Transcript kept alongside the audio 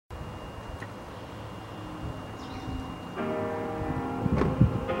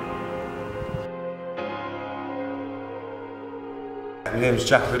My name's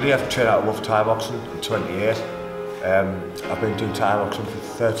Jack Ridley. I've trained out of Wolf Thai Boxing in 28. I've been doing Thai boxing for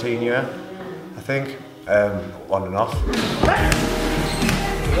 13 years, I think, on and off.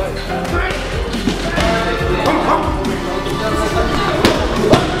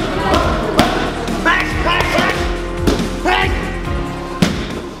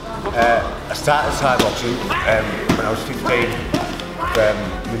 I started Thai boxing when I was 15.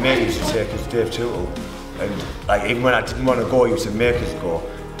 My mate used to take us to Dave Tootle, and like even when I didn't want to go, he used to make us go.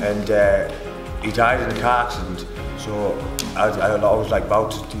 And he died in a car accident, so I always like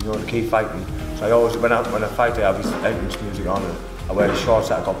vouch to keep fighting. So I always when I fight, I have his entrance music on, and I wear the shorts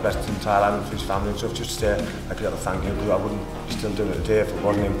that I got blessed in Thailand for his family and stuff, just to say like a little thank you, because I wouldn't be still doing it today if it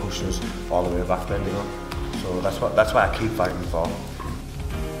wasn't him pushing us all the way back then, you know. So that's why I keep fighting for.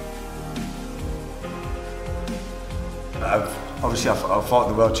 Obviously I've fought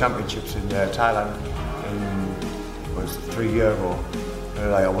the World Championships in Thailand in 3 years ago.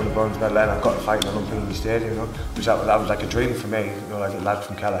 And I won a bronze medal, and I've got to fight in the Lumpini Stadium, you know, which that was like a dream for me, you know, like a lad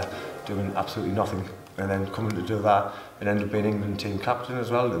from Keller doing absolutely nothing, and then coming to do that and end up being England team captain as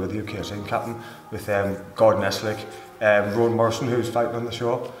well, with the UK team captain, with Gordon Eslick, Rowan Morrison, who was fighting on the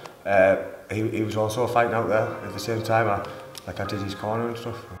show. He was also fighting out there at the same time. I did his corner and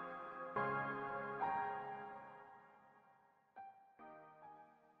stuff.